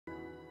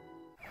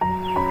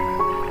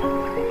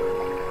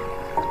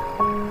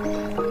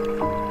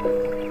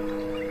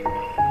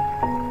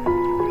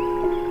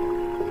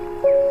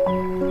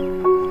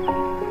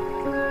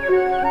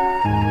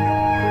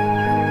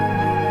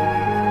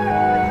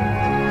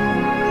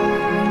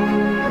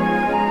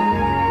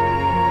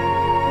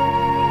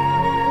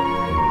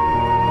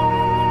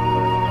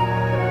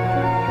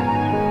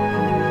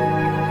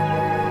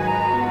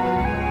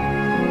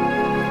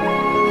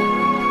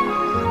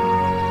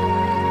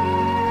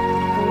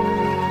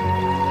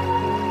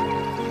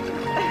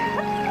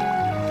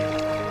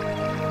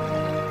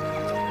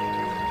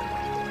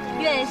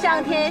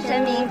上天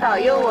神明保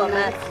佑我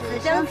们此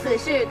生此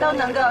世都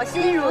能够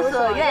心如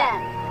所愿。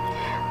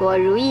我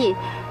如意，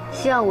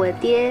希望我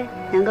爹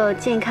能够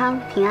健康、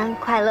平安、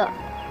快乐。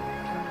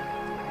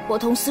我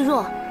童思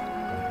若，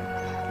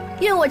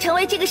愿我成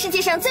为这个世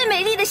界上最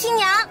美丽的新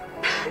娘。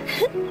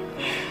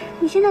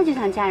你现在就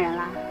想嫁人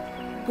了？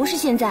不是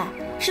现在，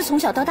是从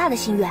小到大的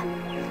心愿。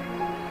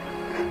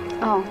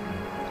哦，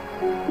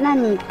那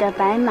你的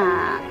白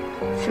马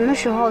什么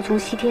时候从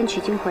西天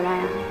取经回来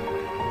啊？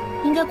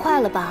应该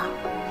快了吧？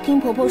听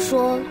婆婆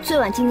说，最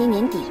晚今年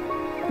年底，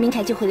明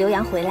凯就会留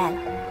洋回来了。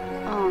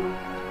哦，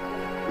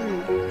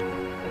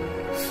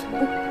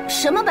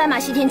什么白马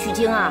西天取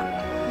经啊？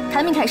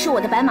谭明凯是我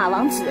的白马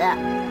王子。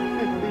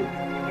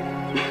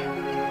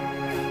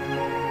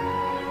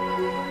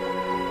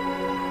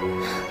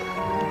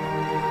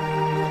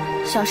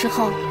小时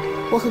候，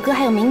我和哥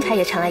还有明凯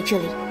也常来这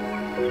里，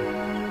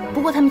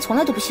不过他们从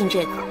来都不信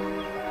这个。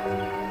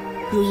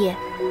如意，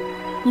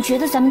你觉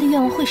得咱们的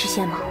愿望会实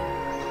现吗？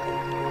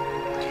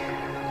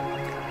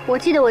我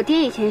记得我爹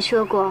以前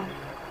说过，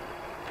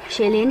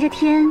水连着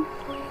天，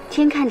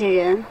天看着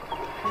人。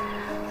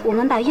我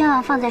们把愿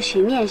望放在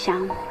水面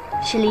上，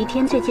是离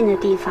天最近的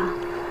地方，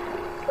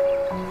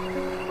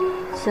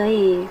所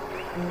以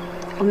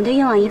我们的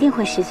愿望一定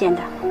会实现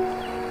的。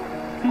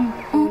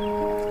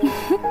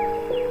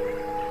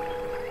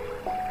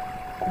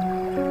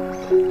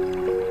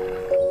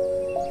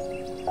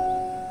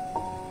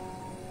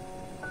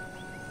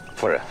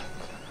夫人，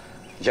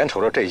眼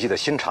瞅着这一季的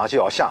新茶就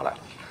要下来了，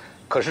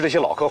可是这些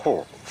老客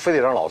户非得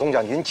让老东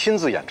家您亲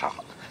自演茶，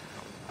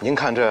您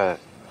看这……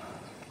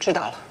知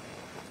道了。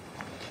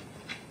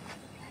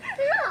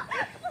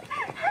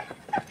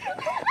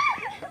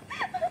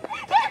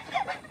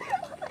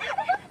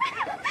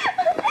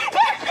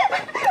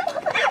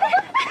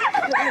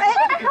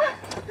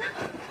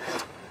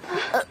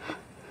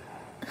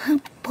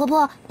婆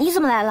婆，你怎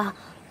么来了？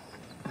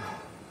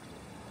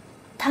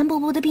谭伯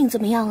伯的病怎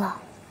么样了？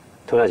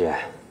童小姐，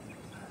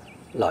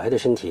老爷的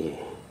身体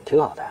挺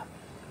好的。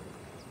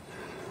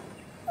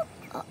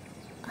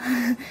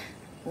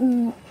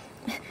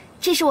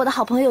这是我的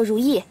好朋友如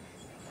意。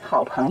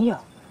好朋友，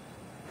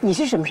你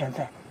是什么身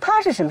份？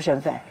他是什么身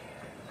份？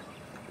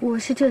我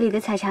是这里的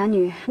采茶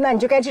女。那你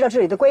就该知道这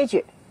里的规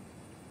矩，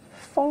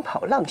风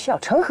跑浪笑，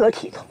成何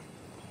体统？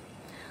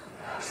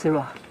思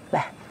若，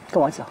来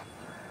跟我走，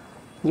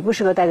你不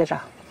适合待在这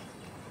儿。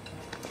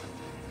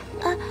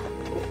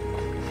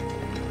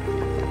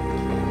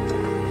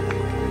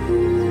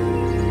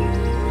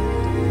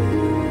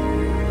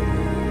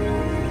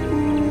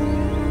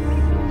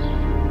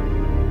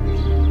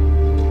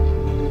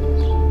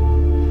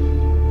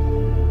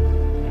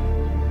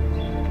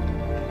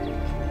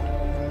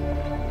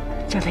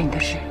交代你的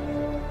事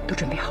都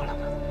准备好了吗？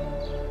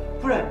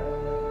夫人，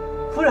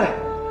夫人，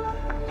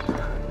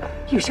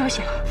有消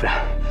息了。夫人，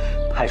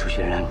派出去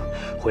的人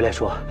回来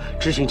说，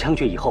执行枪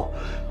决以后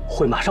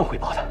会马上汇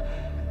报的。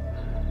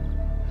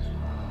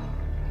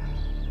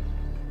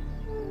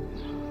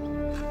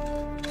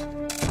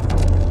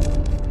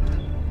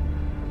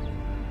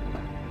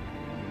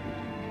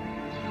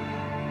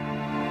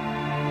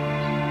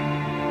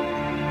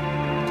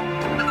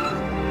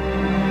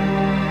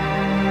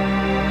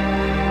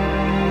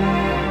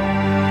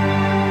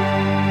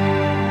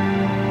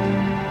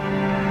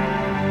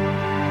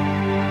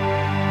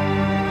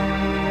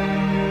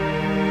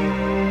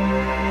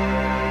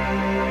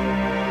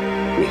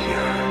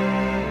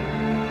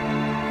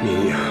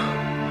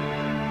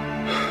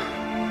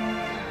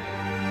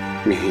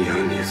明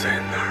阳，你在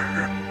哪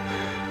儿？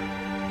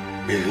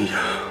明阳，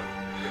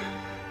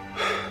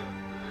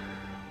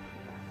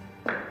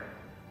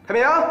太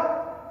平洋，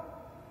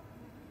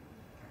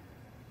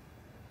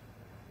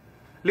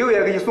刘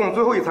爷给你送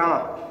最后一餐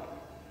了。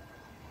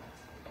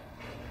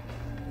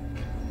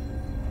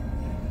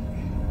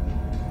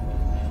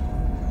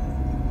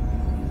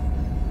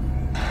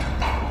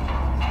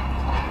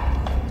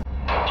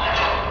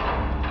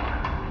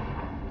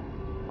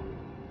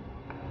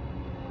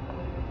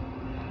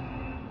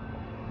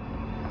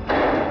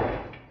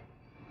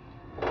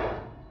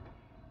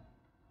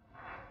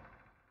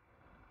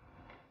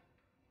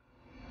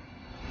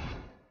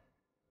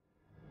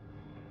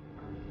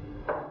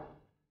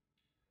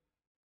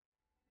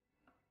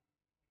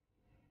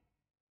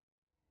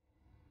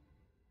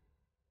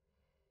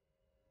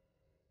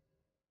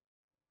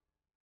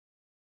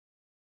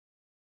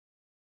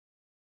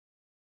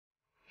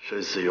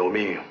生死由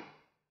命，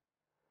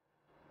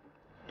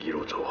一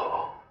路走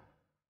好。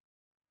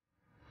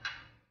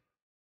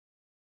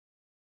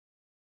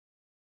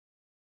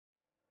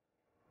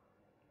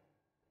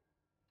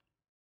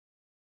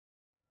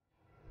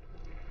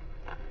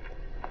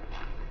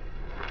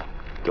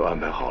都安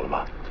排好了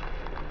吗？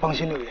放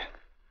心，六爷，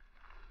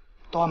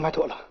都安排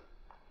妥了，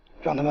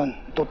让他们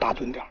都打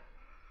准点，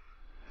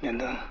免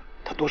得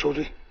他多受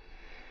罪。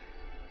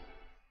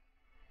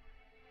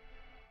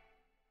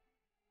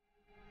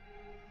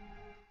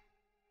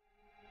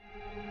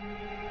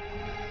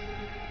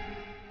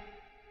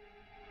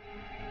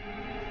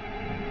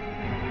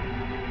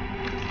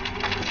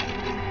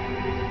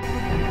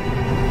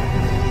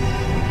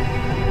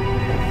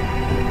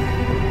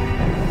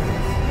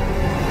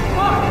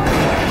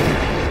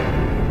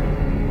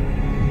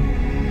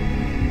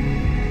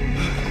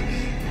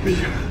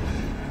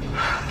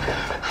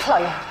老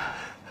爷，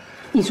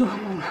你做噩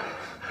梦了，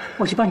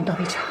我去帮你倒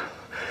杯茶。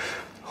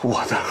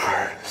我的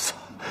儿子，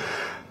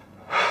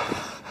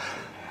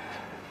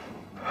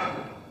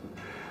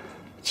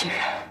竟然，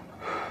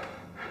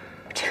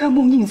这个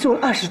梦你做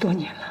了20多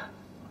年了，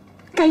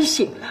该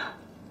醒了。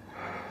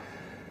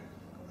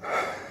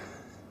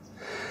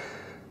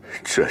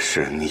这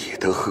是你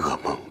的噩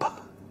梦吧？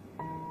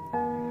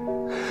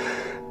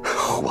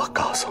我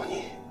告诉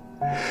你，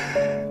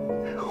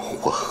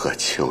我和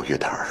秋月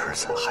的儿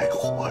子还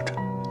活着，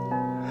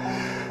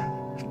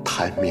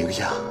谭明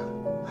阳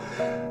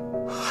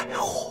还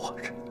活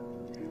着。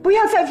不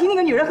要再提那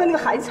个女人和那个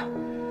孩子。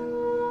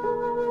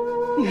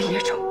那个野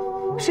种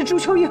是朱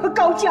秋月和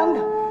高江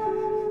的，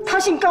他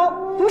姓高，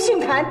不姓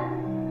谭。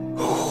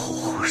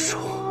胡说，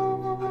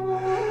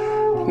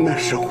那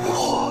是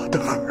我的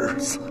儿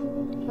子，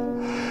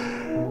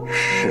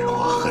是我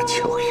和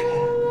秋月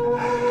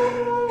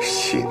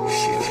心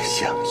心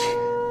相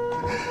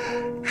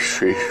印、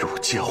水乳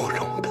交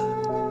融的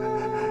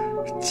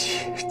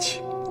结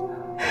晶。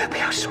不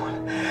要说了，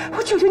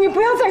我求求你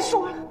不要再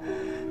说了。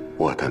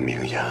我的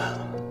明阳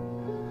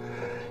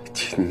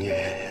今年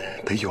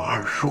得有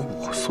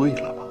25岁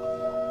了吧？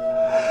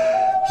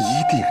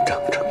一定长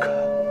成个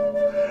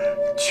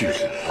俊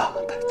朗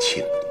的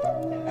青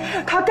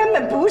年。他根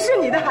本不是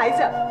你的孩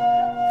子，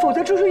否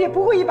则朱秋月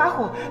不会一把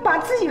火把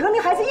自己和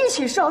那孩子一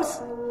起烧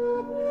死。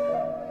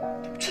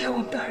只有我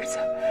们的儿子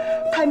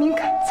谭明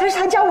凯才是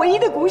他家唯一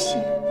的骨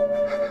血。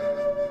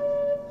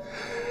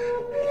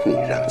你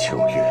让秋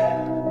月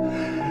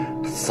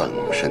葬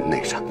身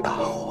那场大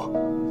火，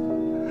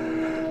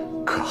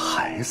可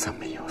孩子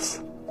没有死，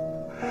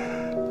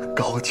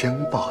高江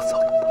抱走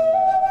了。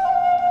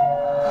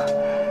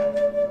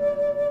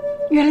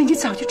原来你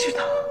早就知道。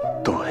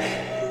对，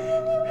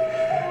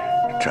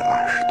这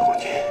20多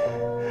年，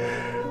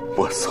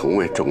我从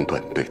未中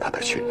断对他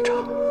的寻找。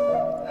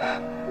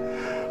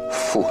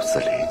父子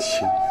连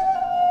心，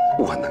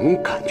我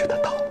能感觉得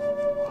到，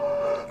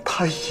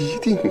他一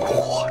定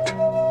活着。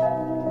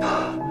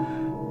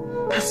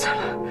他死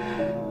了，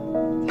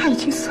他已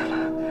经死了，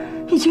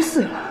已经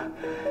死了。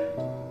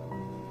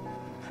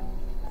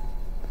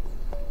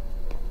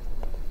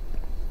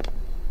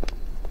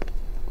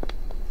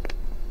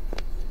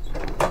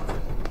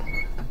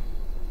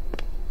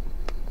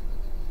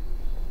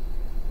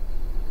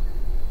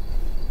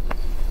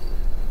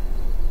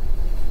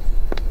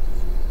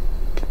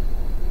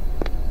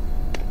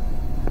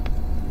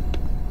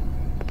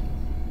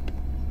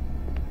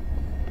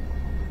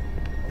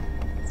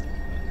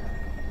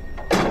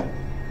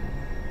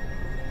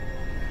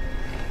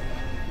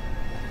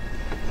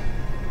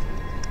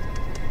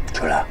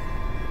出来，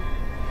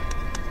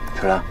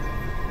出来。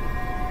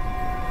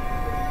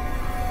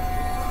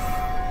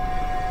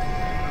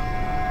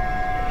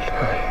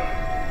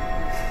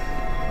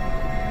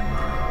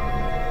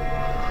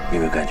有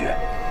没有感觉？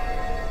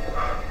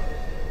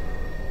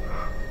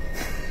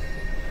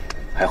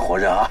还活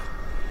着啊！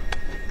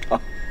啊！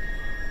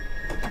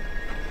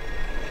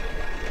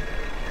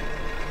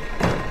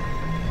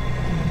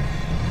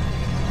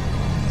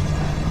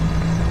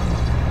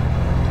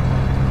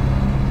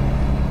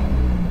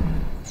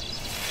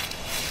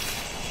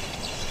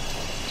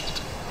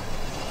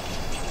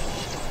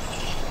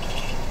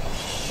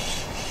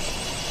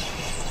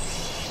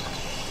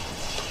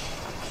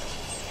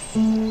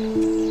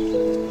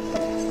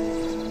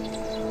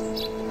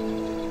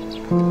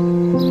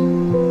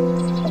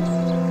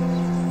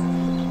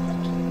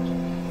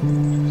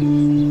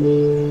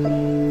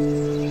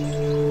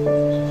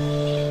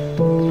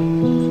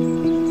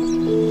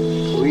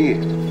如意，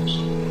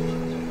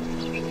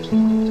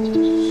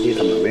你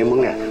怎么没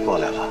蒙脸就过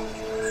来了？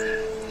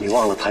你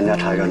忘了谭家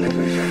茶园那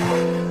回事了？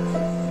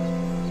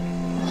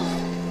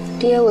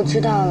爹，我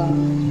知道了。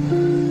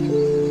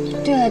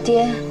对了，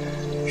爹，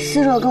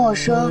思若跟我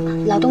说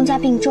老东家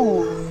病重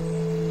了。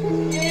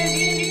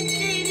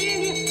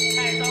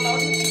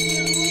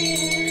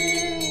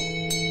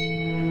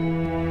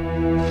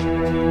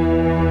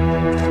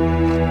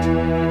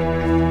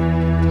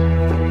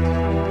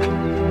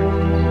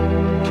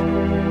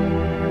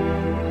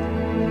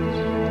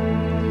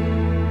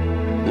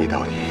你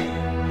到底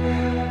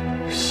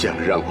想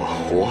让我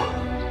活，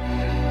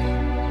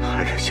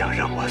还是想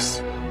让我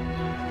死？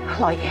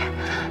老爷，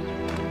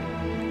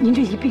您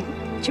这一病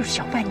就是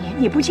小半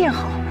年，也不见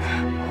好，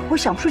我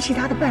想不出其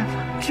他的办法，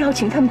只好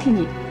请他们替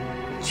你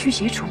驱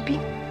邪除病。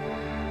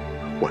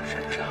我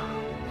身上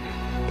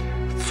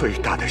最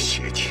大的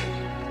邪气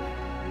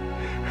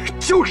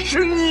就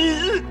是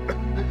你！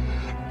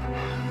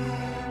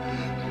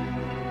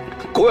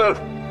滚！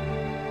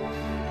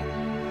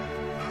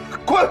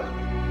滚！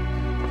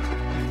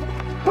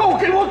都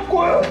给我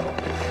滚！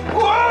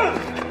滚！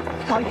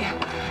老爷，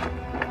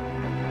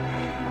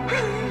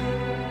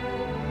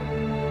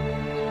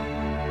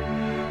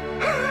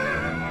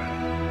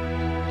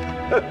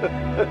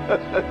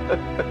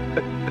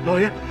老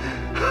爷，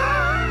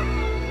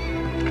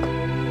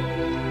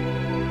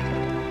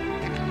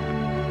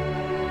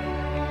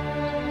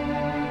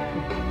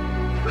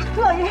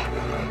老爷，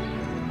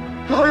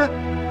老爷，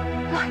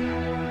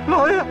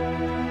老爷，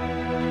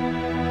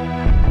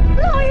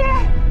老爷！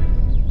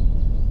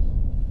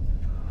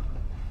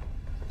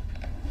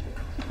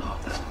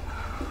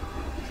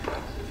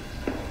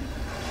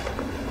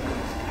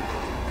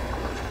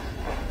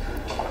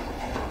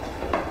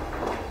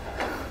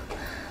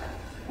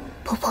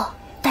婆婆，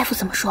大夫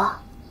怎么说？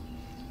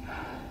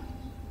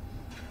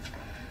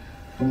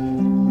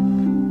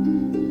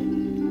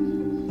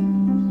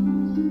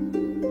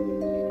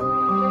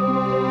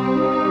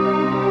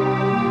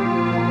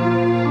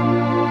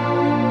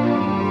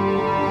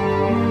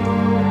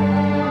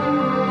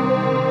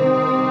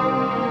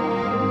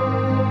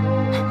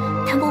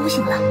谭伯伯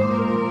醒了。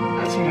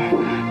既然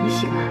你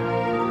醒了，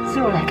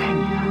所以我来看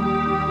你了。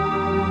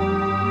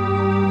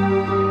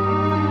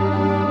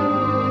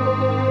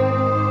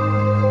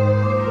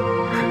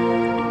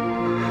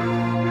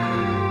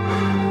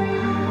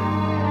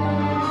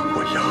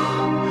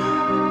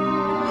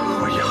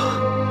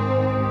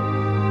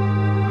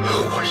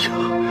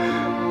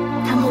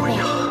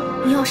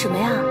你要什么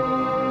呀？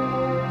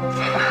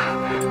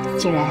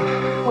竟然，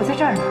我在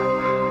这儿呢。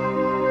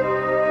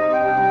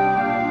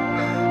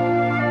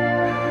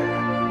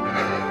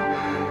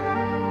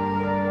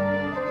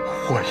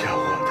我要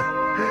我的。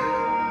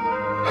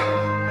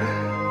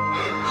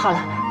好了，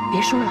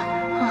别说了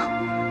啊！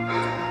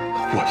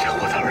我要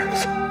我的儿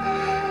子，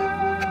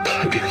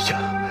太平洋。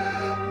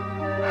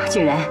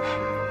竟然，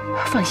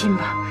放心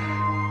吧，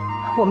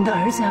我们的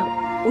儿子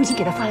我已经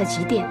给他发了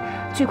急电，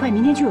最快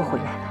明天就会回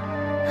来了。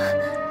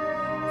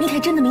明凯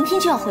真的明天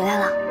就要回来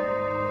了？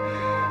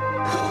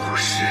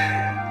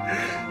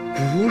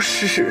不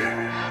是。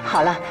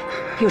好了，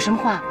有什么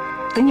话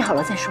等你好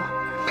了再说。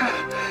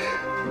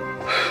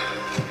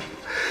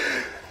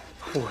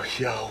我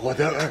要我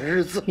的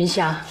儿子。云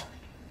香，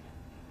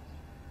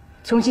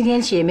从今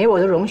天起没我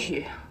的容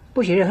许，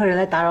不许任何人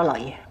来打扰老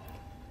爷。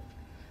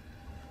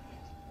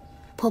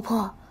婆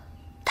婆，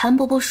谭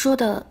伯伯说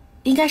的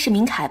应该是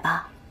明凯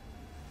吧？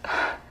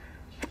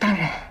当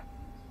然。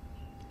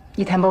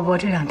你谭伯伯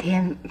这2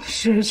天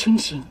时而清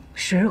醒，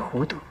时而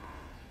糊涂，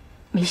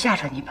没吓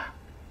着你吧？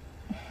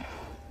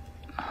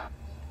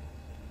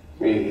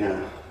明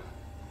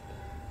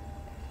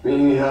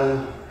天，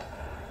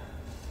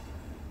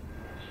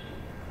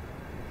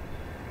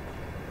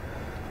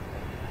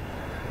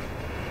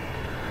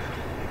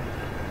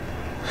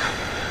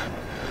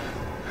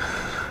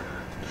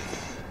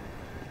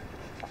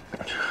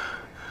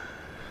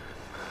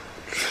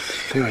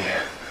六爷，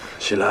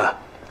起来。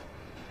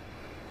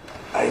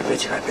来一杯，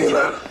起来，杯来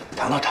了，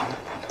躺着。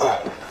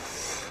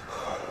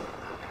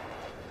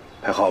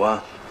还好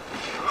吧？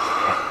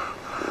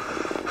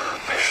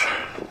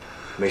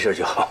没事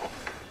就好。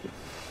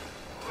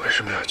为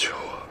什么要救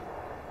我？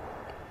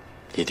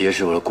你爹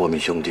是我的过命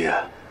兄弟，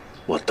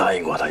我答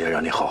应过他要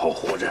让你好好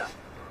活着。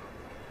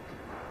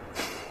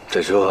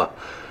再说，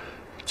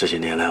这些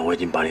年来我已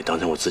经把你当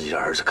成我自己的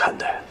儿子看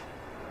待。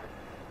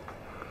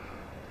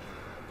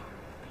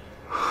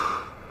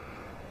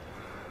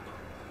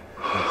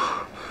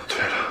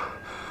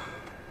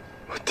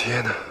爹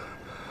呢？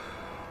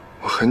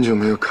我很久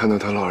没有看到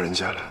他老人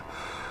家了，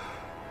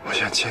我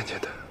想见见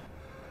他。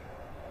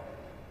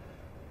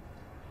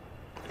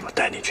我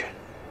带你去。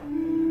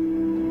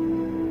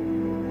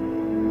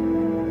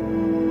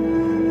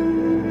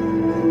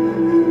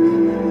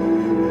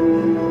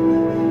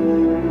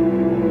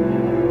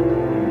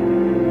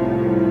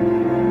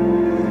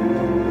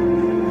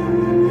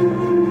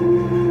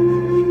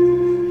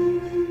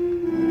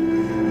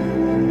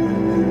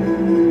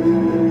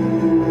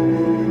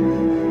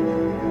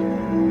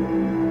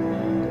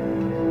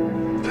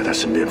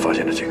身边发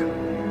现了这个，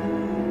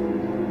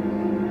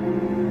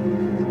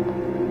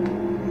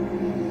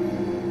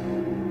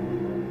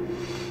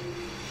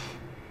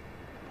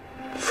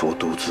服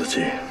毒自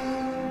尽。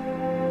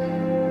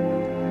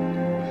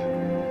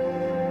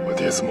我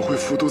爹怎么会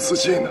服毒自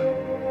尽呢？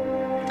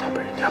他被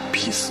人家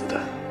逼死的。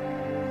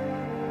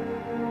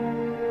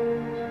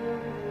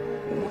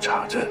误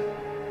查证，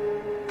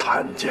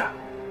谭家。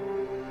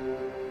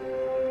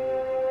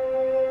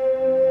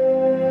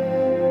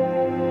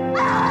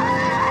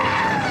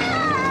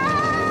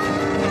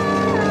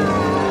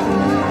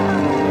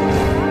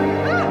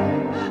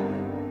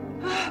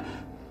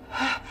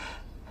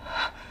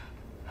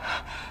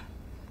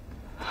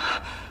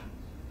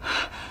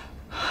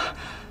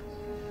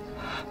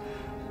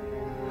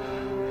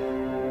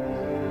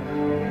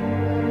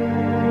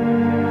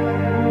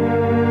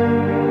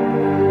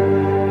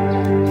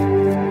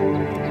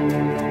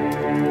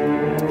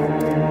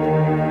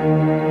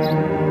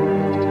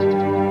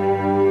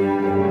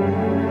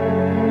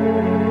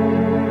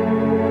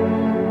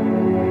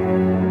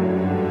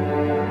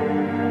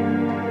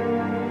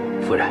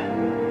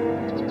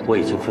我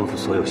已经吩咐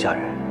所有下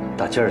人，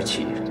打今儿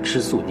起吃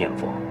素念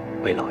佛，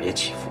为老爷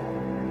祈福。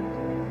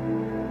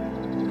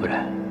夫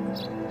人，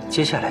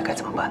接下来该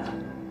怎么办呢？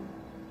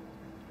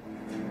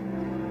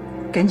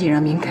赶紧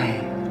让明凯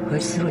和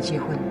思若结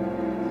婚。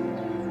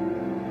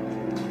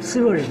思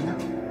若人呢？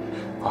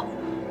哦，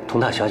佟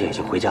大小姐已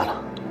经回家了。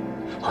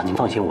好，您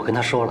放心，我跟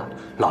他说了，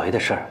老爷的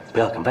事儿不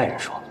要跟外人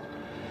说。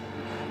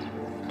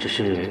只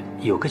是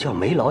有个叫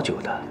梅老九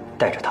的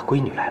带着他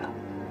闺女来了，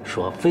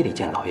说非得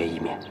见老爷一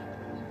面。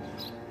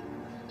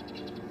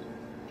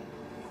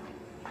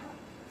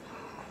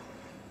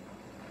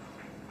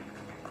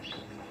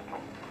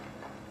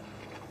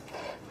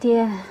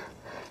爹，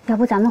要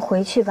不咱们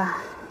回去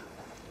吧？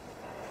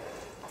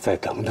再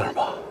等等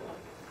吧。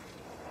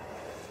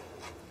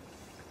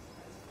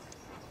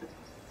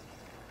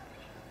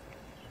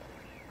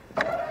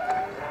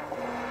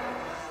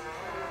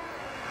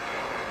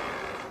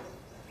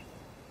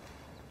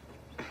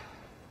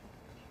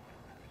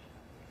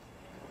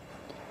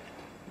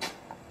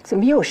怎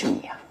么又是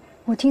你呀？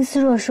我听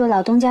思若说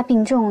老东家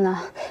病重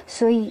了，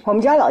所以我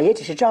们家老爷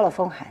只是招了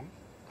风寒，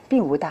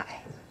并无大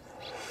碍。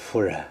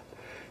夫人，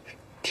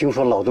听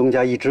说老东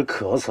家一直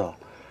咳嗽，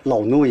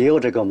老奴也有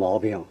这个毛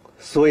病，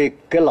所以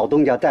给老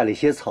东家带了一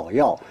些草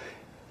药。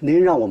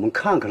您让我们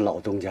看看老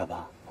东家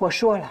吧。我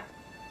说了，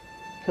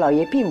老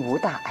爷并无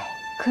大碍。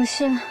可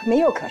是没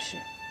有可是，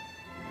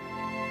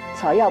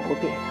草药不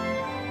变，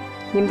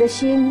你们的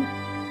心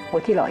我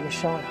替老爷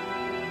收了，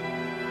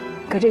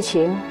可这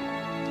情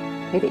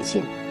也得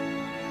尽。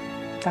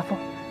大凤，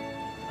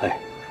哎，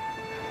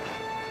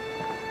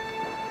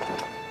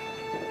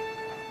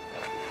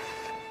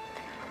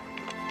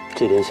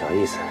这点小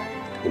意思，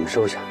你们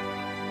收下。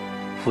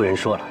夫人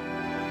说了，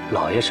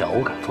老爷是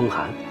偶感风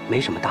寒，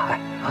没什么大碍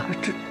啊。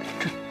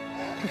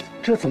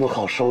这怎么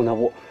好收呢？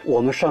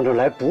我们上这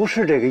来不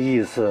是这个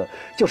意思，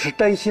就是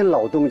担心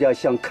老东家，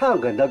想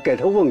看看他，给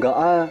他问个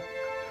安。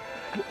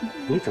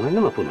你怎么那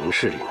么不明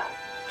事理呢？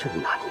这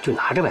你就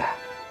拿着呗。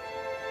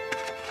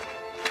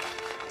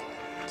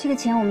这个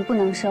钱我们不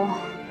能收。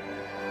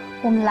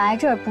我们来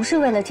这儿不是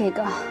为了这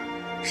个，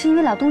是因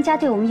为老东家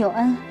对我们有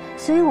恩，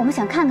所以我们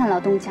想看看老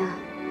东家。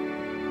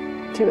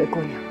这位姑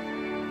娘，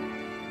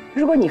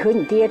如果你和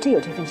你爹真有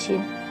这份心，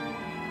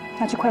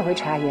那就快回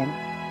茶园，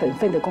本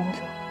分的工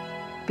作，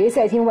别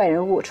再听外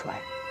人误传，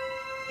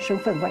生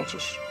分外之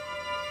事。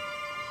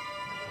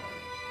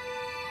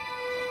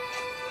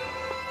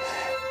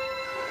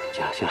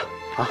行了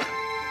啊。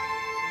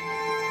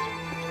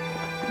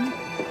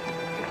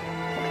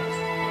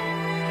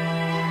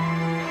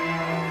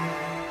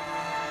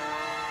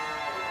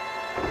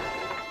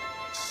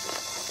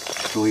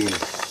如意，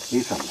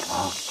你怎么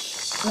了？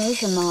没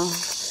什么，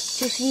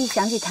就是一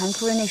想起谭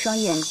夫人那双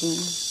眼睛，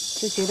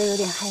就觉得有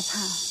点害怕。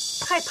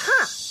害怕？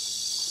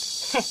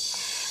嘿，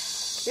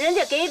人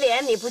家给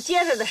脸你不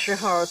接着的时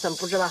候，怎么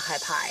不知道害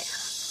怕呀？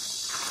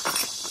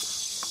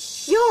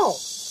哟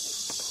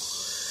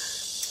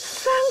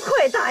，3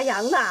块大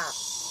洋呐！哎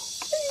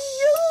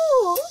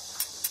呦，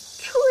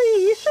脆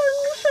生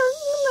生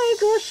那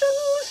个生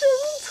生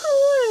脆！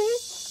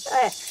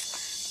哎，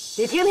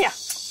你听听。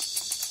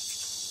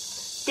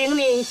顶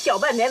你小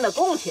半年的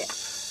工钱，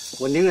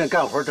我宁愿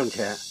干活挣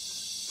钱。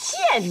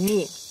贱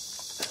命！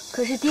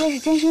可是爹是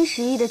真心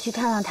实意的去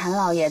看望谭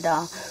老爷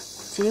的，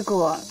结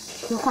果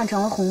又换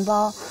成了红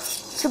包，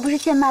这不是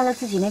贱卖了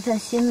自己那份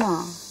心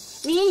吗？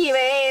你以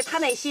为他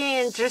那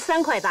心值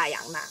3块大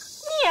洋呢？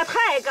你也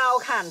太高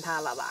看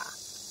他了吧！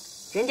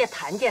人家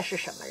谭家是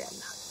什么人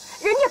呢？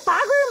人家8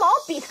根毛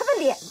比他的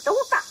脸都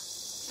大，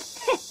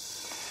嘿，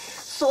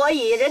所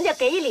以人家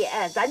给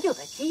脸，咱就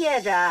得接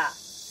着。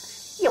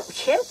有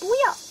钱不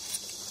要，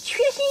缺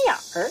心眼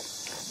儿。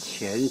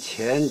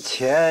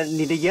钱，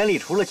你的眼里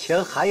除了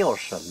钱还有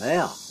什么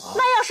呀？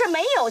那要是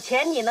没有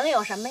钱，你能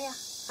有什么呀？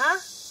啊，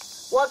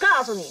我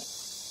告诉你，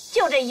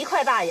就这1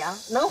块大洋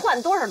能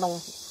换多少东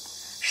西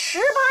？18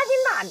斤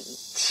大米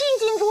，7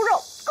斤猪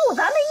肉，够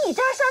咱们一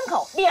家3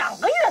口2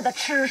个月的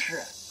吃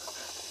食。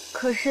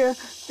可是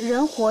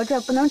人活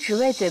着不能只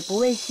为嘴不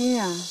为心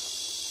啊。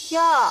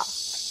哟，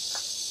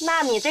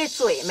那你这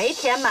嘴没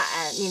填满，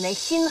你那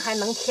心还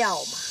能跳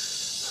吗？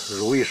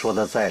如意说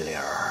的在理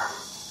儿。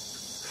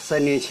3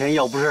年前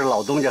要不是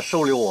老东家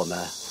收留我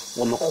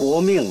们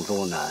活命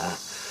都难。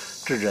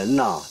这人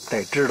呐，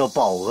得知道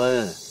报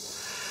恩。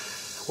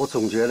我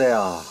总觉得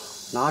呀，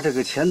拿这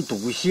个钱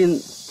赌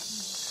心。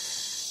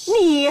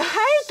你还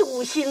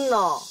赌心呢？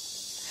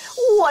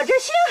我这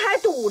心还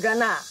赌着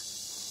呢。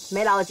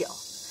梅老九，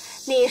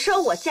你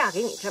说我嫁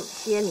给你这么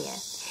些年，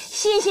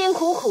辛辛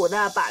苦苦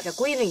的把这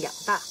闺女养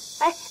大，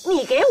哎，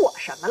你给我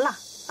什么了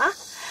啊？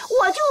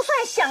我就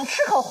算想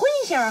吃口荤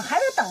腥，还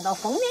得等到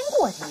逢年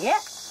过节。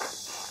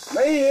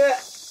美女，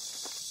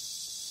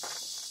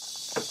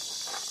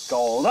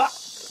肘子，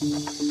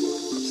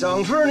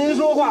想吃您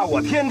说话，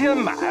我天天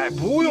买，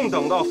不用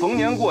等到逢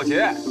年过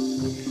节。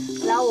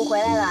老五回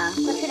来了，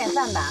快吃点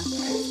饭吧。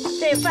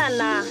这饭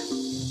呢，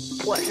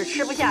我是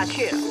吃不下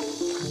去了。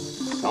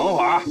等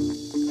会儿，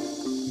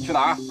去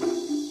哪儿？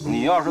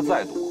你要是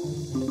再赌，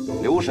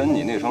留神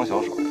你那双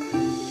小手。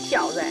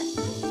小子，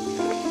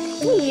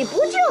你不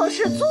就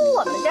是租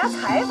我们家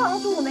柴房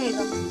住那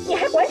个吗？你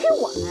还管起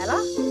我来了？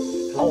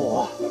老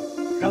五，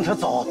让他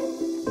走。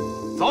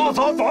走。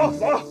管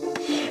我？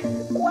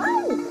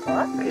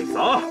哎，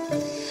走。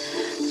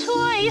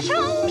脆生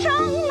生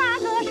那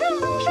个生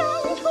生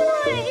脆。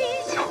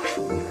小叔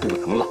不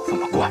能老这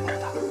么惯着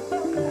他。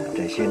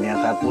这些年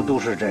还不都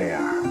是这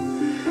样？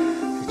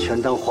全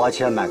当花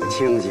钱买个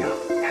清净。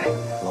哎，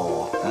老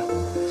吴，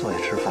坐下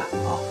吃饭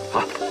啊。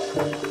好。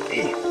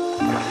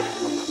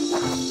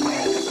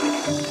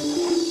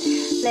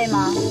累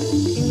吗？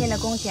今天的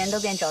工钱都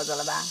变肘子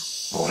了吧？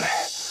不累，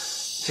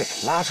这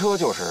拉车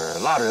就是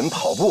拉着人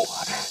跑步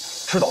啊。这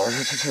吃饱了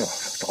吃饱了，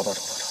找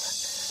找。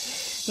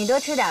你多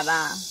吃点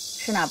吧，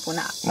吃哪补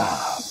哪。那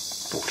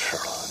不吃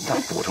了，那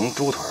补成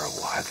猪腿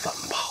我还怎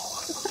么跑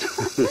啊？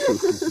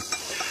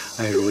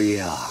哎，如意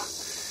啊，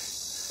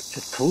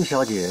这童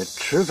小姐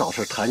迟早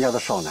是谭家的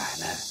少奶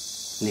奶，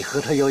你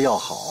和她又要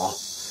好，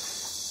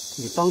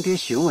你帮爹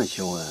询问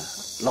询问，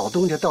老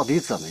东家到底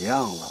怎么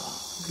样了？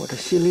我这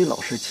心里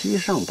老是七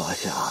上八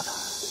下的。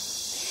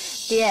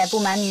爹，不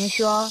瞒您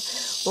说，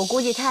我估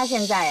计他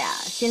现在呀，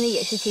心里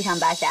也是七上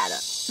八下的。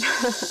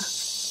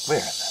为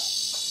什么呀？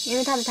因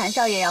为他的谭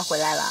少爷要回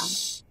来了。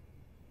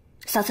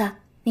嫂子，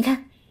你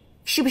看，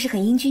是不是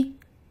很英俊？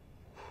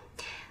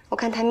我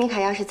看谭明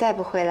凯要是再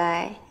不回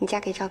来，你嫁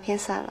给赵偏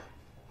算了。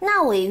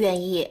那我也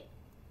愿意，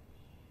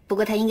不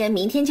过他应该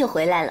明天就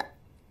回来了。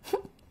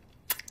哼，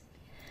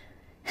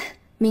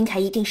明凯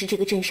一定是这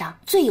个镇上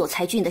最有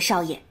才俊的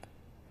少爷。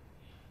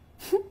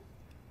哼，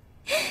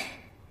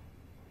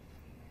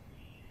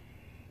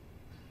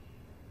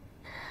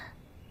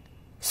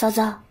嫂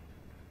子，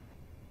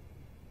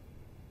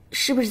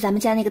是不是咱们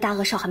家那个大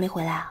恶少还没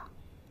回来啊？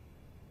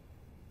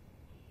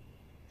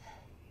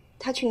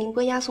他去宁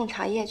波押送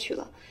茶叶去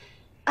了，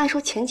按说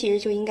前几日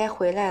就应该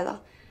回来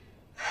了。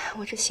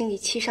我这心里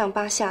七上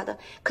八下的，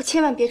可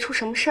千万别出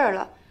什么事儿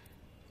了。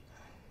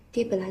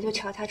爹本来就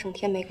瞧他整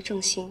天没个正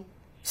形。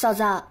嫂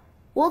子，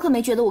我可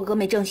没觉得我哥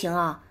没正形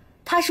啊，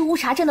他是乌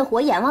茶镇的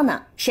活阎王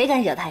呢，谁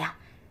敢惹他呀？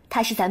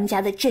他是咱们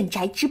家的镇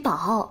宅之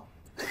宝。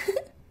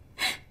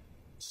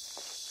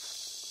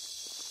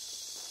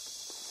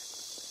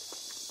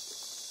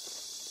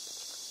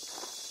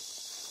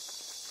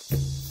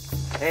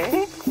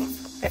哎，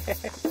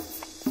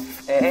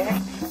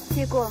哎，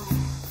结果，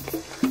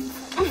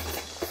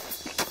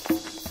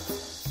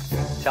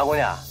小姑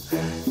娘，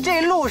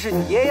这路是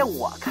你爷爷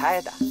我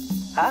开的，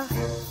啊？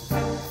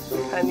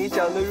看你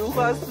长得如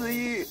花似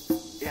玉，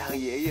让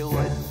爷爷我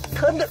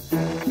疼的。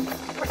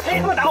不是谁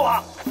他妈打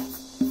我？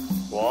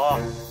我。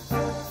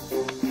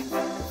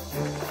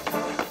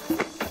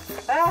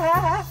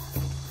哎，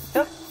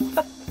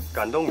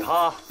感动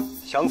他，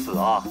想死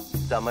啊？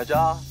怎么着？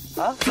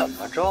啊？怎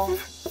么着？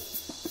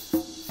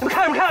你们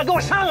看什么看？给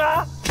我上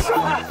啊！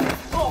上啊！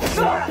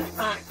上啊！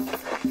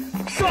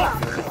上啊！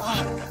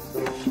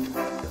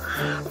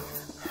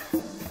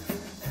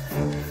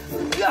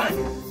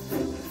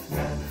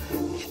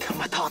你他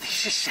妈到底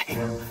是谁呀？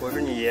我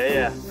是你爷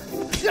爷。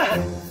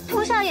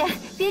童少爷，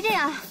别这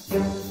样。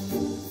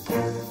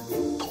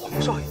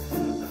童少爷，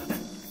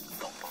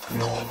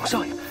童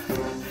少爷，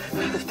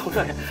童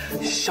少爷，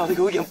小的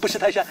有眼不识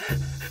泰山，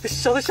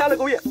小的瞎了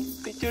狗眼，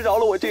你就饶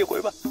了我这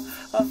回吧，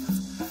啊！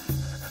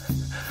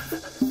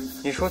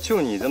你说就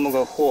你这么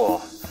个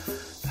货，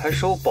还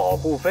收保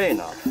护费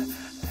呢？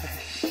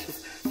是，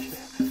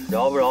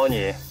饶不饶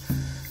你？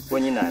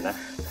问你奶奶。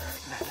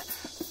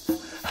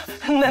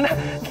奶奶，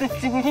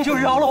您就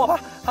饶了我吧，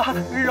啊，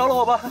饶了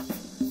我吧。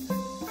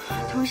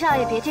童少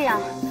爷，别这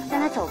样，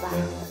让他走吧。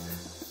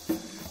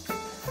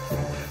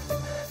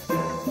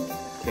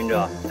听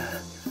着，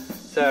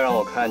再让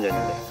我看见你，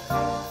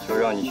就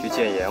让你去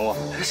见阎王。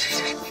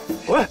是，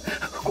滚！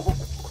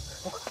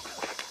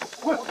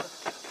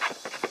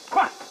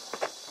快！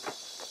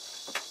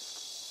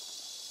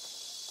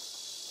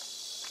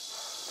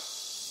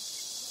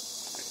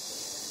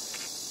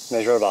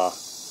没事吧？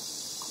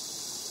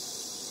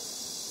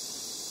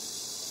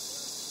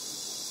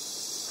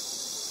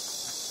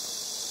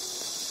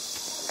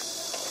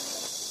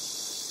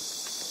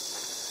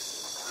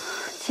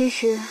其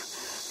实，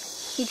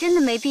你真的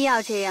没必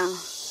要这样。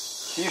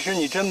其实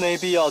你真没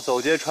必要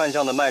走街串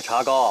巷的卖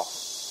茶糕。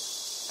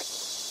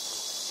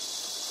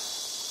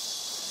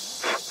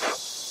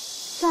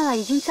算了，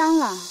已经脏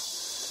了。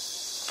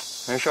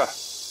没事儿，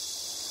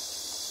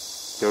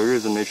有日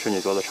子没吃你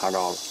做的茶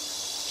糕了，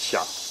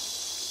香。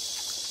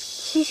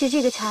其实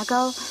这个茶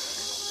糕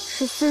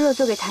是思若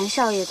做给谭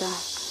少爷的，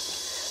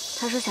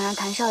他说想让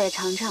谭少爷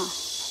尝尝。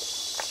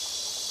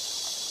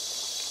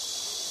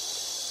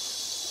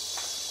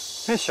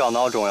那小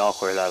孬种要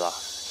回来了，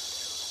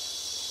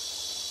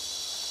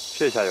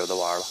这下有的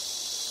玩了。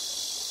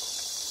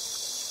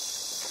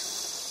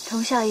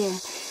童少爷，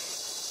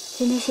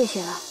今天谢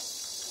谢了。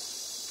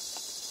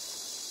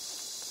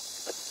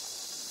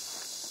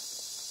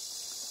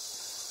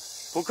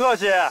不客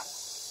气。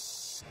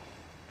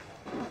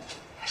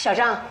小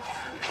张，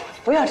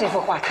不要这幅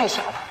画，太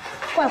小了，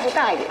换幅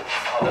大一点。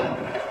好的。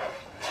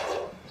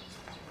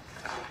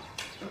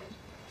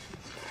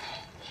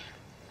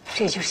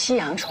这就是西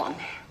洋床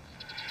哎，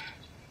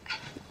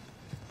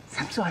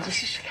咱们坐上去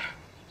试试看。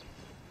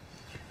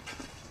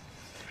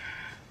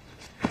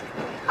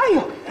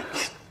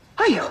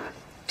哎呦，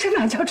这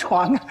哪叫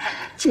床啊？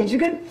简直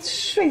跟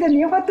睡在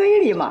棉花堆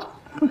里嘛！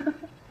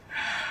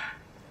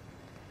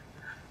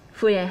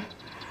夫人，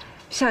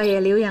少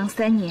爷留洋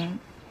3年，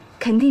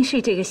肯定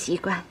是这个习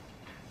惯。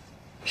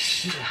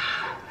是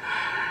啊，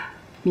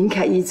明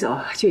凯一走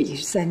就已经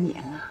是3年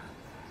了，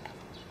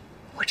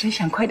我真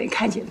想快点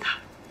看见他。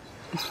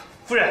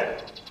夫人，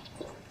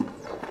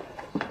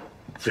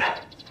夫人，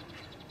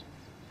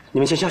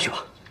你们先下去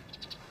吧。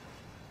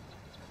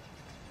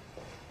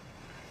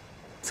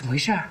怎么回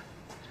事？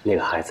那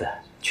个孩子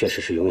确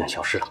实是永远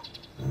消失了。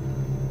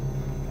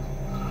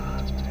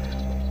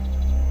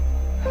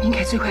明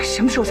凯最快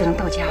什么时候才能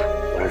到家？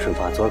我让顺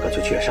发昨儿个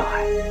就去了上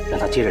海，让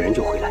他接着人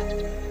就回来，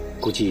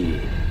估计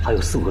还有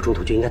4、5个钟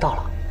头就应该到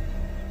了。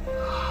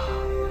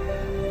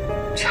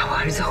只要我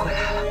儿子回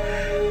来了，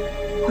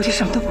我就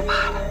什么都不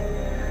怕了。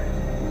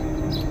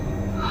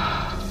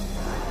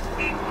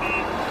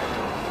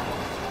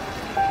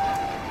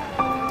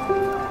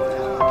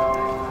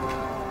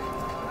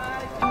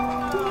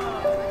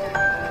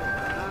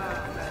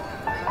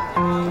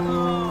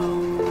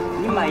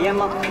你买烟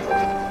吗？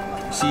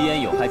吸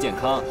烟有害健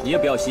康，你也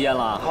不要吸烟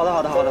了。好的，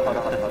好的，好的，好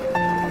的，好的，好的。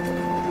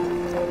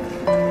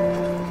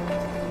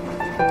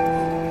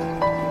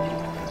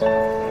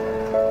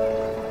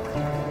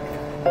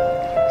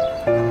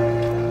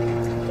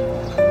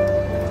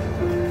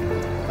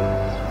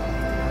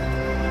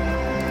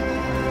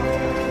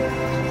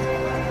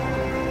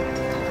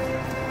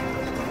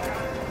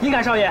你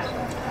看，少爷，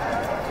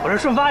我是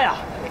顺发呀，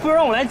夫人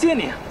让我来接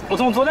你，我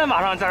从昨天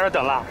晚上在这儿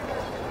等了。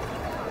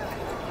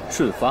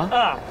顺发？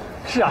啊，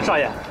是啊，少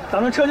爷，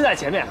咱们车就在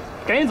前面，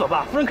赶紧走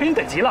吧，夫人肯定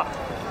等急了。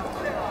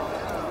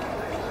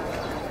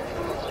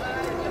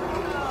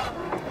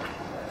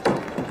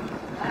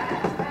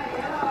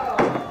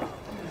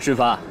顺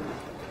发，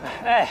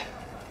哎，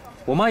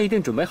我妈一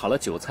定准备好了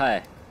酒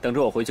菜，等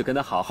着我回去跟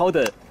她好好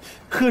的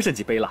喝上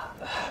几杯了。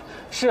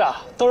是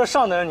啊，都是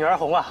上等的女儿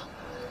红啊。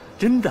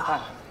真的啊。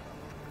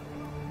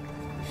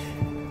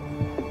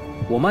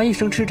我妈一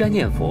生吃斋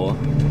念佛，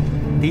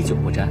滴酒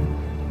不沾。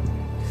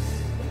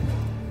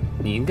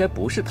你应该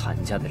不是谭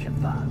家的人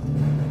吧？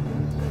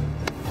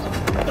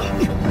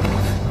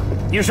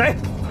你是谁？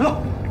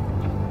走。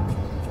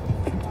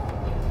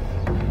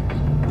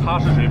他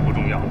是谁不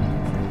重要，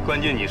关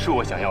键你是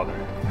我想要的人。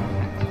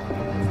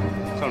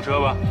上车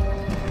吧。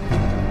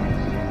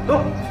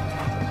走。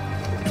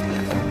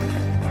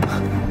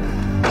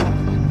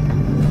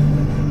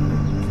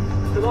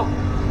走。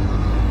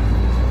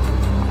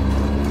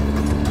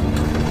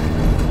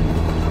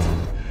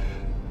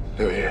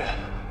六爷，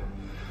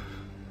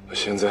我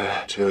现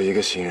在只有一个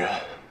心愿，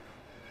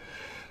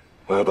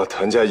我要把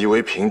谭家夷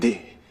为平地，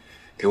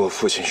给我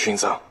父亲殉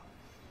葬。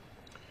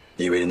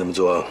你以为你那么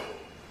做，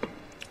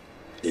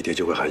你爹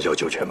就会含笑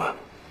九泉吗？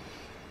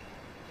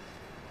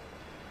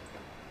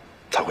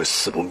他会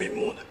死不瞑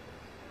目的。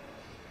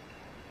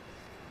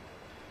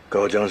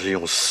高江是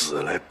用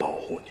死来保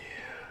护你，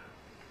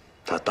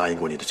他答应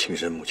过你的亲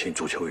生母亲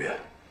朱秋月，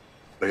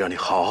要让你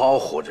好好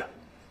活着，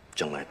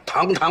将来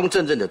堂堂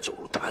正正的走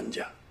入谭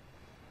家。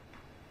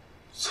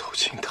走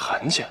进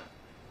谭家？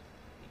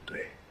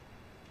对。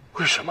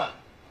为什么？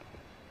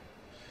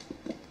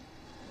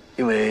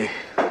因为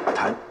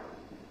谭，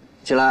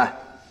进来。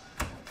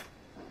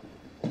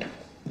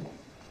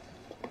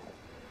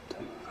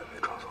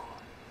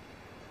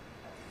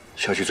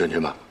消息准确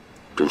吗？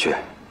准确。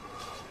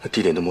那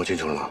地点都摸清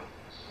楚了吗？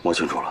摸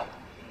清楚了。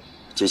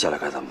接下来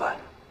该怎么办？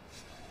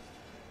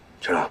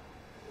陈长，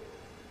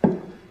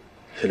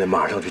现在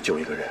马上去救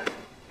一个人。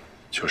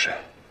救谁？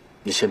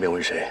你先别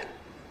问谁。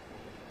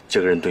这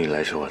个人对你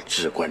来说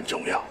至关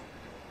重要，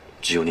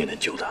只有你能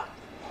救他。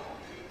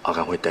阿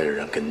甘会带着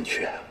人跟你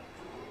去，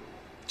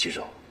记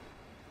住，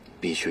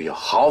必须要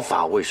毫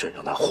发未损，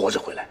让他活着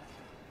回来。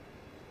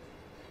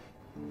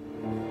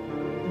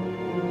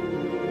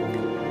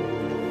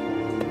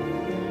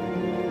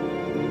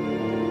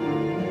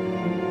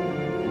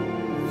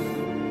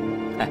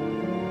哎，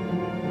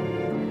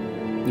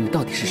你们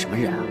到底是什么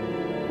人啊？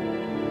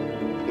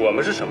我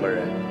们是什么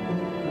人？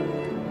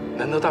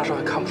难道大少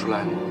爷看不出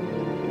来吗？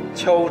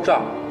敲诈、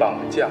绑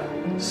架、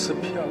撕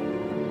票，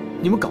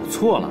你们搞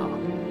错了，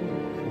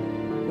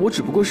我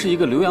只不过是一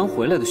个留洋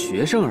回来的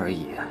学生而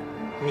已。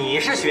你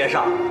是学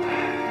生，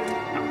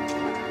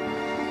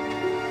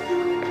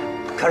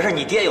可是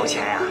你爹有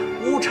钱呀！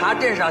乌茶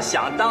镇上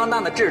响当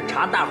当的制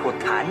茶大户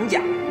谭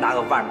家，拿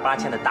个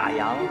18000的大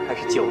洋，还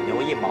是9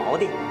牛1毛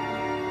的。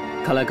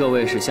看来各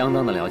位是相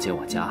当的了解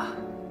我家，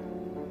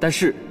但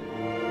是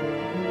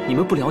你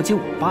们不了解我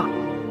爸。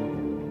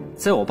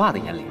在我爸的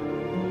眼里，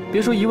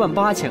别说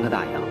18000个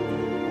大洋，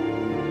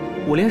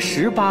我连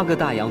18个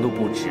大洋都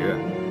不值，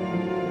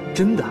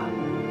真的。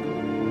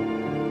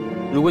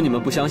如果你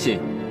们不相信，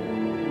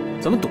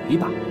咱们赌一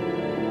把。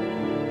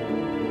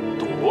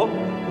赌？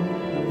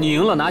你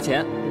赢了拿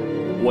钱，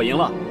我赢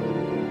了，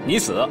你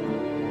死。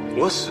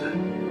我死？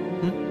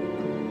嗯，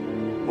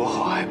我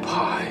好害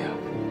怕呀！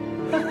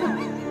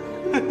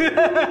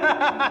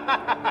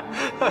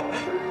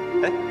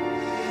哎，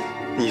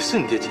你是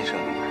你爹亲生的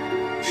吗？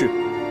是。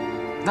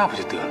那不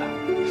就得了？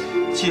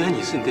既然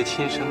你是你爹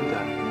亲生的，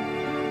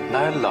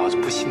哪有老子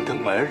不心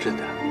疼儿子的？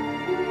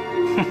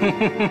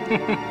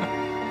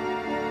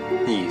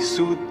你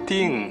输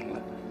定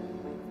了。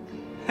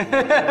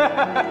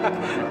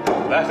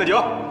来喝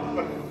酒。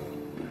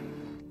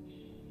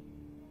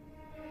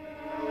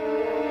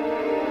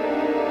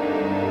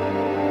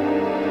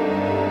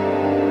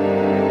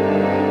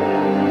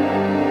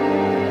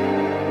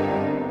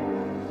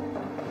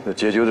那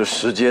解决的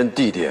时间、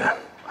地点，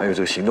还有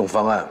这个行动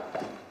方案，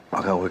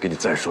马看我会给你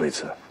再说一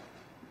次。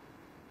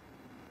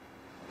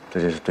这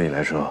件事对你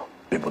来说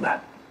并不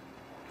难，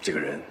这个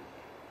人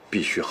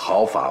必须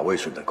毫发未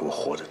损的给我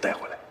活着带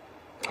回来。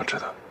我知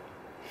道。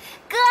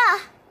哥，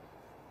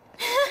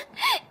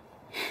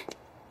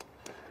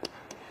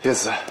叶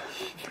子，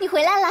你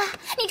回来了，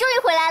你终于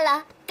回来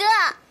了，哥。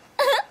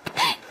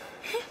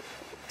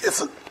叶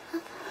子，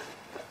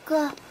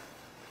哥，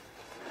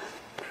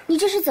你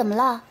这是怎么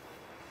了？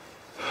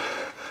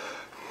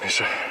没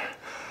事，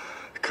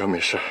哥没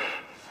事。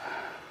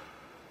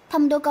他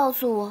们都告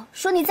诉我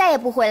说你再也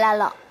不回来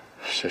了。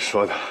谁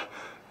说的？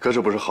哥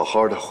这不是好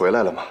好的回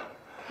来了吗？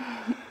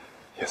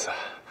叶子，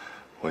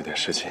我有点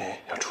事情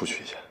要出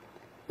去一下。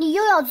你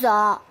又要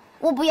走？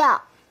我不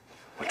要。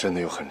我真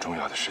的有很重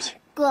要的事情。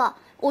哥，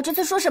我这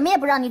次说什么也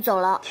不让你走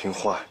了。听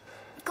话。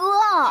哥。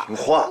听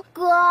话。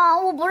哥，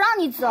我不让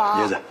你走。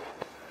叶子。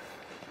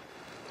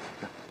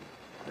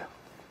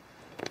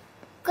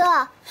哥，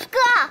哥。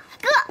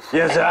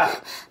叶子。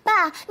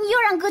爸，你又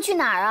让哥去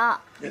哪儿啊？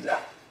叶子。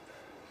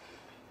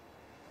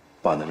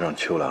爸能让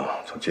秋郎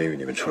从监狱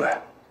里面出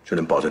来，就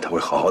能保证他会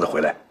好好的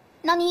回来。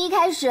那你一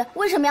开始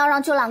为什么要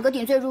让秋朗哥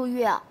顶罪入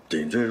狱啊？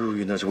顶罪入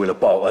狱那是为了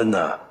报恩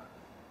呐。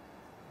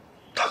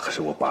他可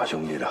是我爸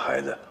兄弟的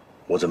孩子，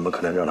我怎么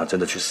可能让他真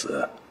的去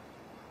死？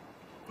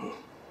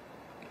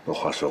我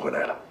话说回来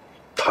了，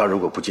他如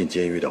果不进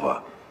监狱的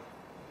话，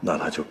那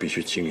他就必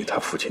须经历他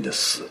父亲的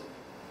死，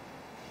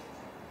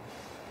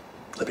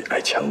那比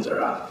挨枪子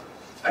啊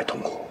还痛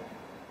苦。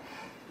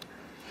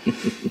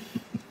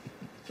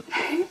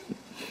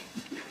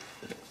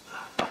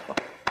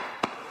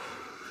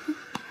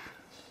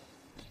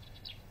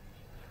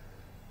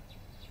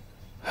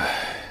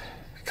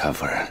谭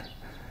夫人，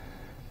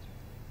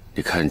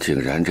你看景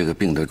然这个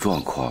病的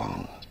状况，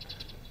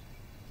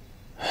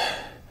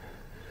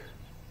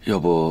要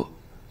不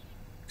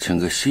请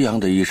个西洋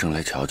的医生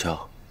来瞧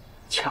瞧？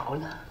瞧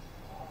了，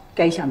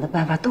该想的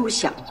办法都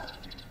想了。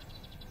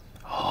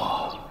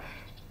哦，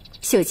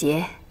秀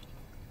杰，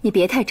你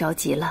别太着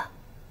急了，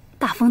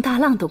大风大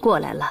浪都过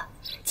来了，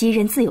吉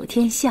人自有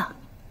天相。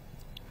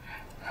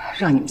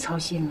让你们操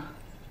心了。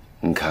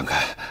你看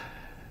看，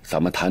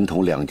咱们谭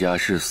童两家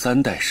是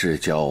3代世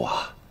交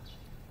啊，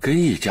跟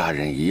一家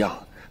人一样，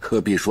何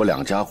必说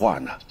两家话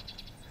呢？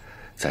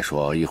再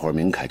说一会儿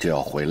明凯就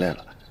要回来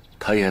了，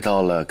他也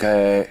到了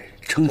该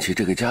撑起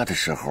这个家的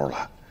时候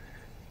了，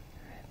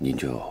您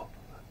就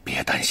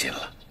别担心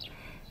了。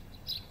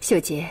秀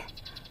杰，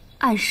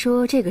按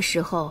说这个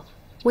时候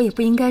我也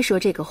不应该说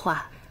这个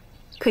话，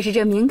可是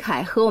这明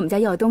凯和我们家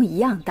耀东一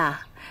样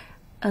大，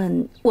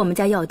我们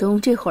家耀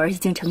东这会儿已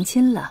经成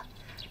亲了，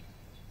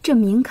这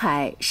明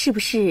凯是不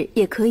是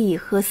也可以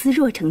和思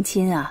若成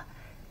亲啊？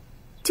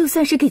就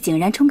算是给景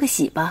然冲个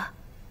喜吧。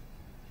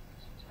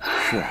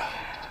是啊，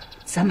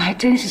咱们还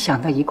真是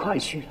想到一块儿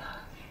去了。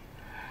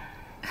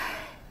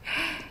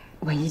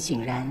万一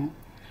景然、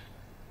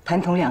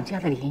谭童两家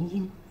的联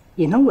姻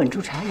也能稳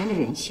住茶园的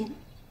人心。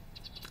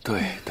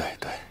对对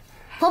对。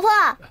婆婆，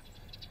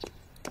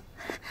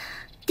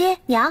爹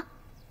娘，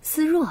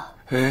思若，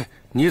哎，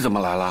你怎么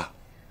来了？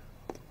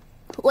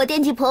我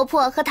惦记婆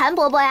婆和谭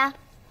伯伯呀。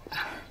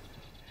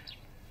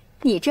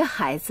你这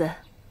孩子，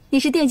你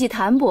是惦记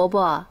谭伯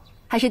伯，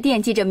还是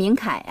惦记着明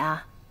凯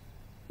啊？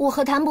我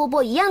和谭伯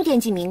伯一样惦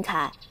记明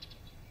凯。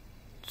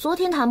昨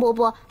天谭伯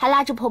伯还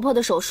拉着婆婆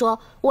的手说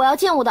我要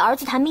见我的儿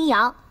子谭明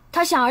阳，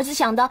他想儿子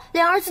想的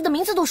连儿子的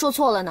名字都说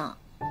错了呢。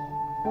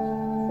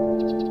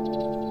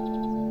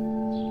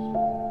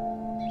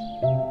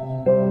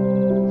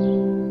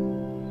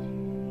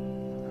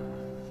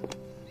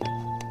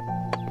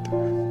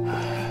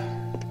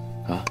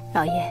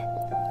老爷，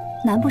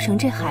难不成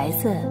这孩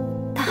子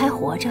他还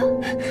活着？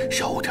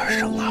小点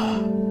声啊！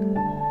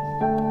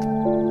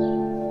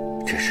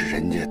这是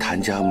人家谭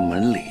家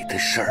门里的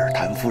事儿，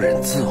谭夫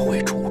人自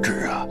会处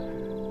置啊。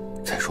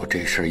再说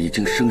这事儿已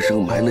经生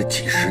生埋了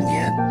几十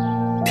年，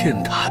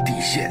天塌地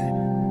陷，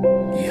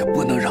也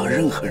不能让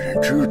任何人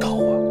知道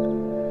啊。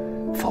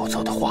否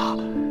则的话，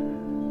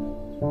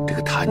这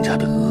个谭家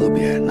的额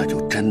边那就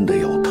真的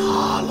要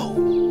塌喽。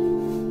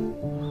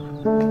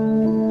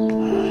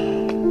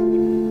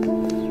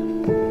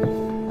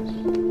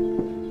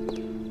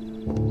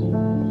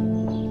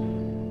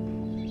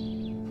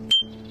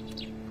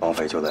绑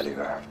匪就在里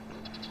边，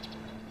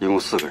一共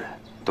4个人，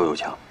都有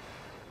枪。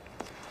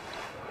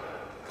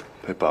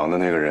被绑的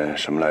那个人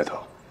什么来头？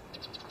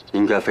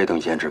应该非等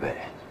闲之辈，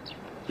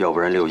要不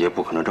然六爷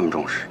不可能这么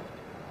重视。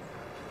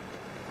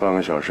半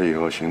个小时以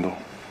后行动。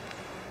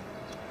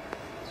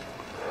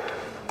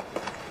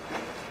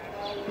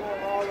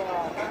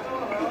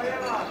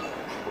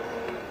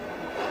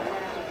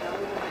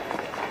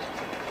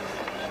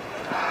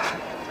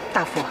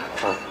大夫，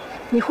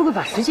你会不会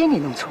把时间给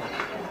弄错了？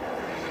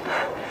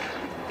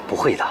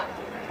会的，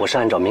我是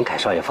按照明凯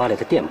少爷发来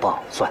的电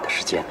报算的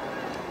时间。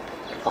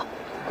啊，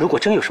如果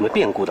真有什么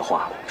变故的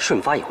话，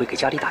顺发也会给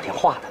家里打电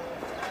话的。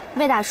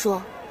魏大叔，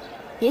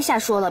别瞎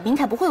说了，明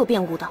凯不会有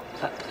变故的。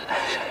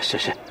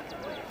是。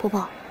婆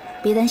婆，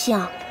别担心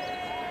啊，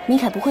明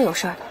凯不会有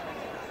事儿的。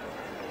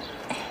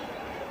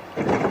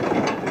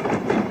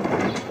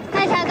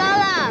太茶糕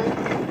了。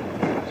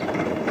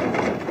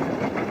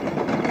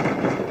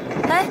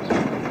来，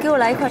给我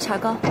来一块茶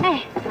糕。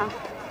哎，好。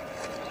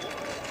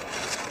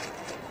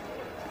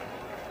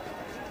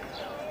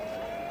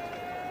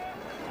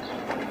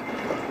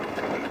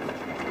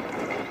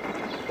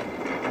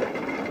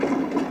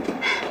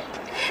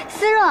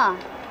思若，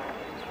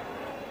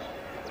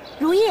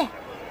如意，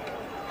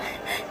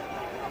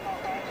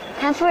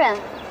韩夫人，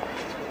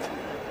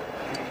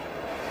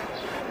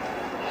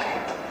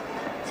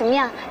怎么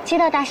样？接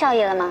到大少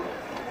爷了吗？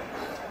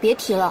别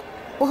提了，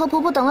我和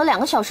婆婆等了2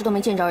个小时都没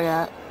见着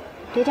人。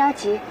别着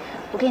急，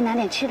我给你拿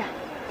点吃的。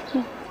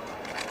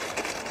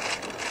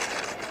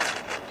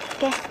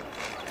给。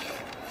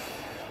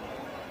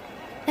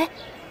哎，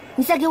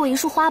你再给我一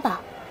束花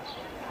吧。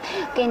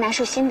给你拿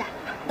束新的。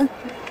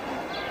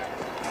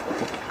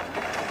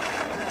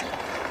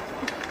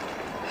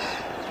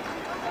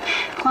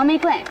黄玫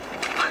瑰。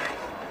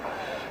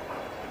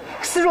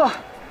思若，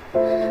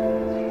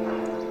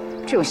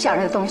这种吓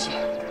人的东西，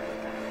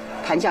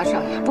谭家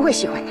少爷不会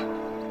喜欢的，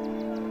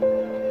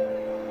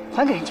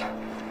还给人家。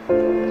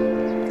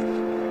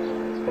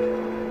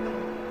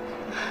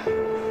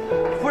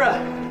夫人，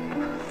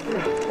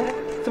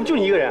怎么就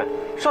你一个人？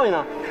少爷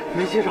呢？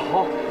没接着。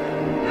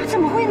怎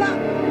么会呢？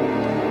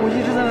我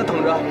一直在那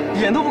等着，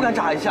眼都不敢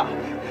眨一下，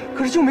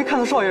可是就没看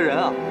到少爷人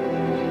啊。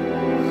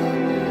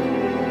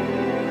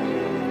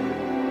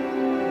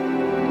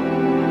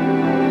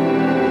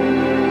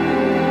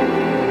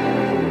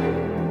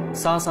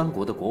撒桑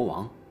国的国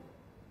王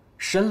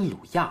山鲁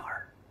亚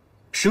尔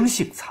生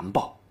性残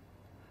暴，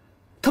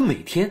他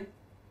每天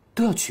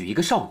都要娶一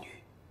个少女，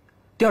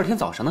第2天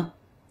早上呢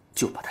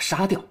就把她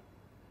杀掉。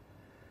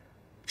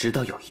直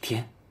到有一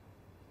天，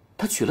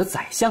他娶了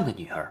宰相的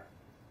女儿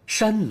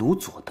山奴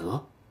佐德。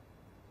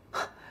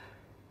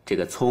这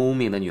个聪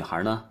明的女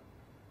孩呢，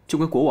就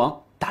跟国王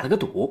打了个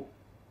赌，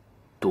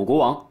赌国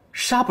王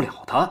杀不了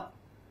她，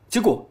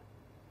结果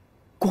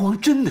国王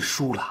真的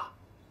输了。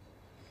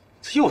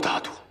这又打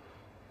赌，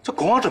这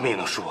国王怎么也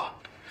能输啊？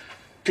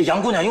这杨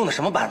姑娘用的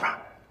什么办法？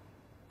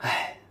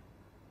哎，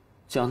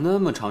讲那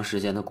么长时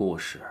间的故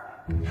事。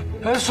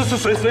哎，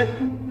水，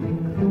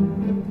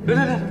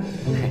来，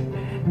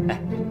哎，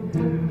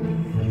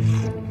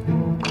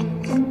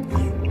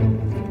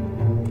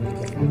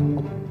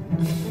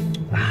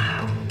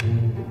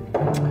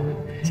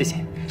谢谢。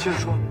接着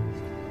说。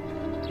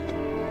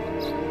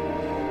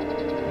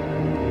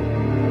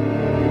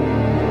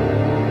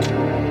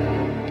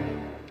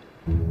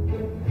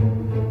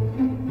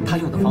他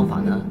用的方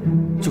法呢，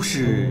就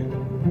是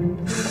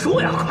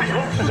说呀，快点，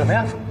是什么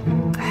呀？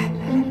哎，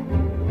来，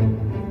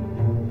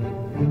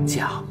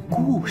讲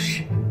故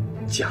事。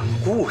讲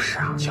故事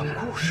啊，讲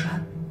故事，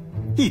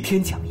一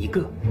天讲一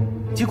个，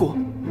结果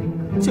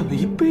讲了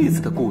一辈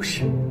子的故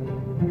事。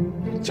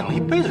讲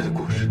一辈子的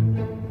故事。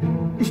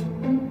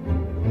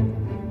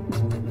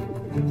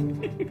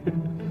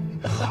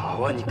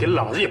好啊，你给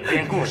老子也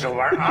编故事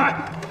玩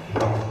啊！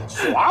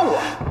耍我，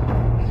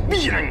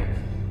毙了你！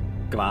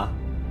干嘛？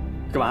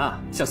干嘛？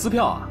想撕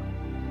票啊？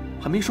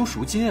还没收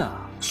赎金啊？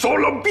收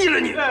了毙了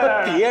你！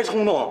别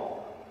冲动，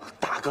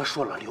大哥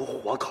说了留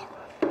活口。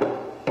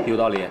有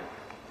道理。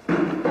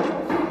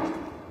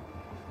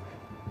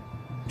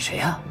谁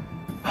呀？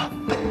啊？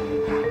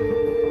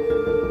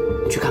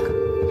去看看。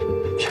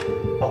去。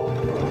哦。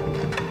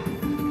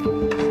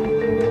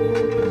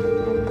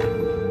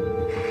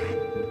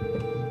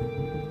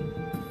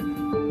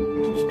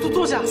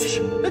坐下。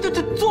哎，这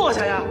坐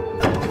下呀。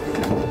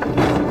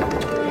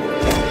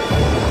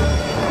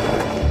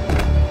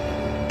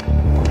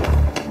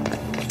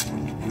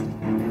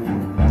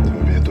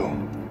别动。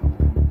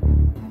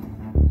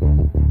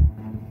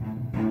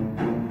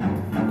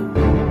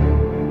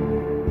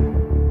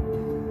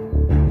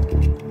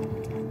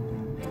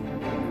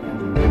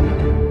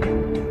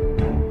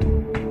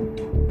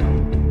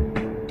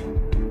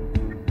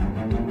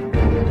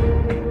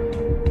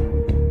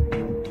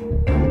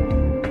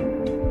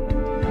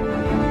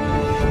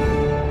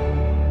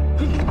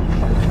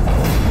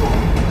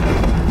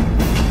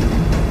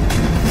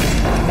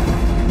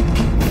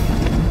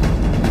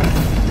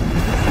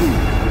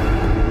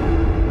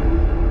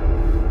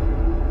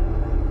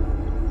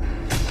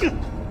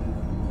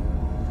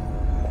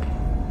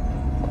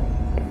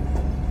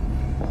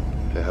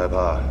别害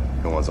怕，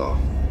跟我走。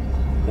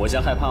我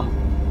将害怕吗？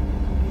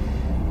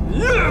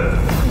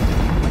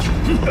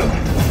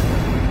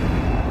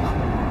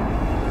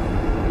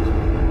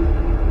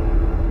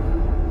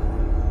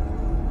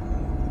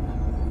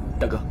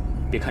大哥，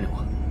别看着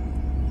我，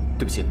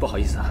对不起，不好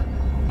意思啊。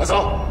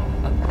走，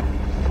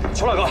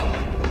裘老哥，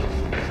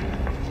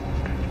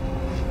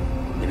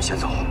你们先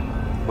走，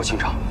我清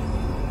场。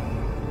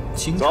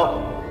清场？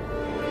走。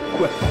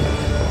喂。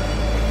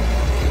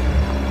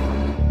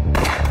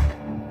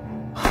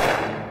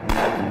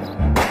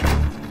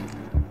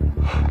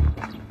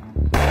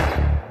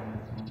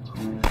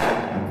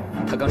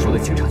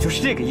就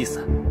是这个意思。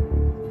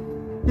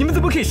你们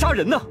怎么可以杀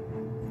人呢？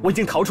我已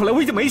经逃出来，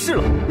我已经没事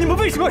了，你们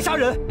为什么要杀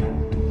人？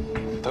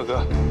大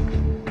哥，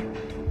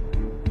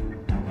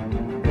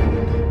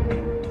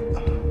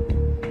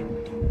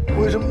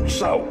为什么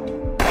杀我？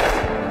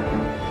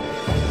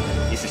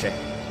你是谁？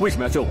为什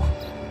么要救我？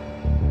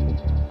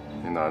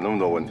你哪那么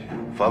多问题？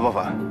烦不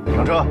烦？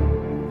上车！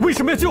为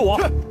什么要救我？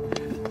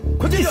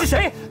快进去！你是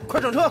谁？快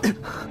上车！